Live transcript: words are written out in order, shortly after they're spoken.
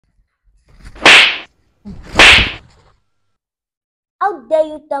dare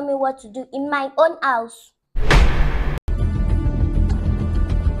you tell me what to do in my own house?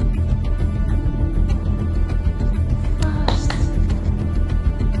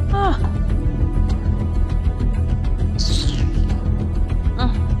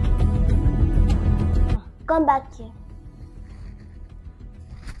 Come back here.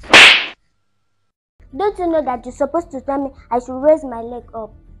 Don't you know that you're supposed to tell me I should raise my leg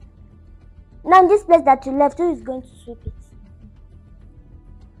up? Now this place that you left, who is going to sweep it?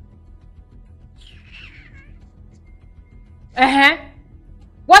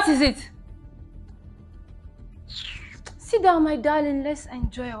 What is it? Sit down, my darling. Let's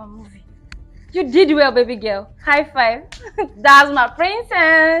enjoy our movie. You did well, baby girl. High five. That's my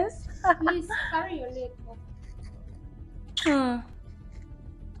princess. Please carry your leg up.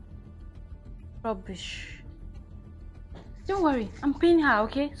 Rubbish. Don't worry. I'm paying her,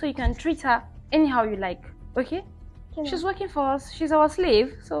 okay? So you can treat her anyhow you like, okay? She's working for us. She's our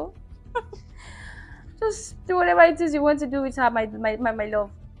slave, so just do whatever it is you want to do with her, my love.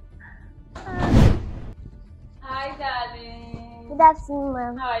 Hi, darling. Good afternoon,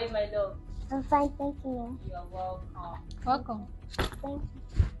 ma'am. How are you, my love? I'm fine, thank you, ma'am. You're welcome. Welcome. Thank you.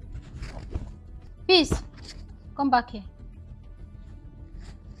 Peace. Come back here.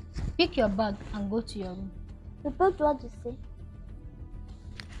 Pick your bag and go to your room. Repeat what you say.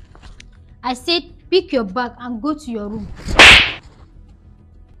 I said pick your bag and go to your room.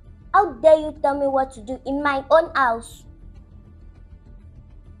 How dare you tell me what to do in my own house?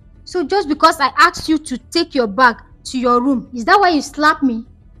 So just because I asked you to take your bag to your room, is that why you slap me?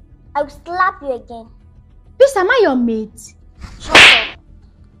 I will slap you again. Peace, am I your mate? Shut up.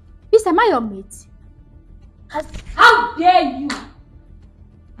 Peace, am I your mate? How dare you?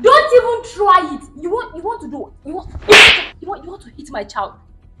 Don't even try it. You want to do what? You want to hit my child.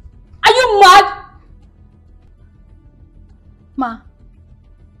 Are you mad? Ma,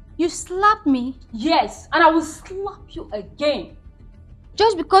 you slapped me. Yes, and I will slap you again.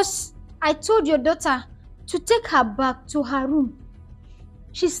 Just because I told your daughter to take her bag to her room.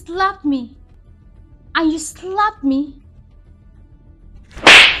 She slapped me. And you slapped me.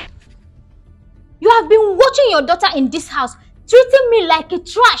 You have been watching your daughter in this house, treating me like a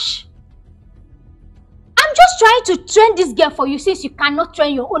trash. I'm just trying to train this girl for you since you cannot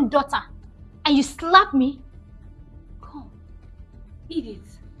train your own daughter. And you slap me. Come,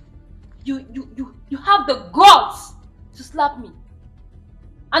 Edith. You have the guts to slap me.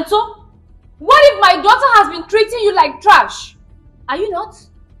 And so, what if my daughter has been treating you like trash? Are you not?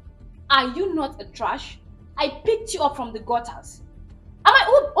 Are you not a trash? I picked you up from the gutters.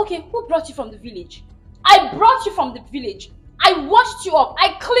 Who brought you from the village? I brought you from the village. I washed you up.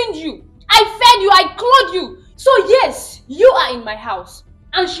 I cleaned you. I fed you. I clothed you. So yes, you are in my house.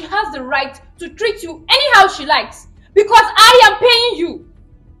 And she has the right to treat you anyhow she likes. Because I am paying you.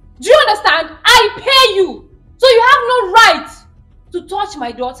 Do you understand? I pay you. So you have no right to touch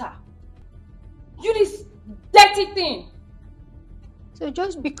my daughter. You this dirty thing. So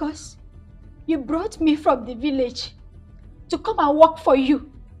just because you brought me from the village to come and work for you,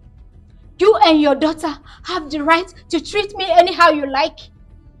 you and your daughter have the right to treat me anyhow you like?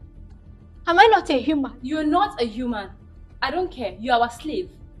 Am I not a human? You're not a human. I don't care. You are a slave.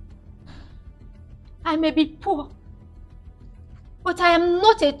 I may be poor, but I am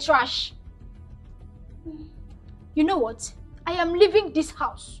not a trash. You know what? I am leaving this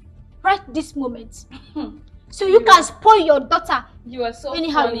house right this moment. So you can spoil your daughter. You are so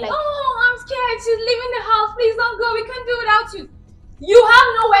anyhow funny. You like. Oh, I'm scared. She's leaving the house. Please don't go. We can't do without you. You have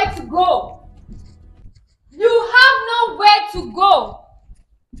nowhere to go. You have nowhere to go.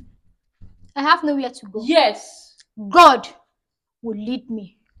 I have nowhere to go. Yes. God will lead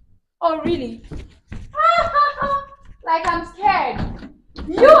me. Oh, really? Like I'm scared.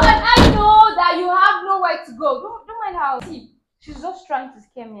 You and I know that you have nowhere to go. Don't mind how. See, she's just trying to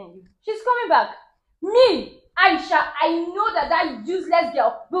scare me and you. She's coming back. Me, Aisha, I know that useless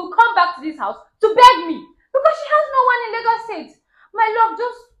girl will come back to this house to beg me because she has no one in Lagos State. My love,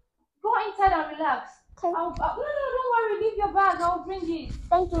 just go inside and relax. Okay. No, don't worry. Leave your bag. I'll bring it.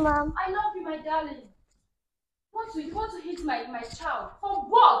 Thank you, ma'am. I love you, my darling. You want to hit my child? For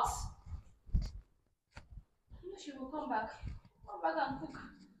what? You know she will come back. Come back and cook.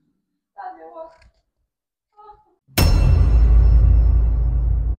 That's your work.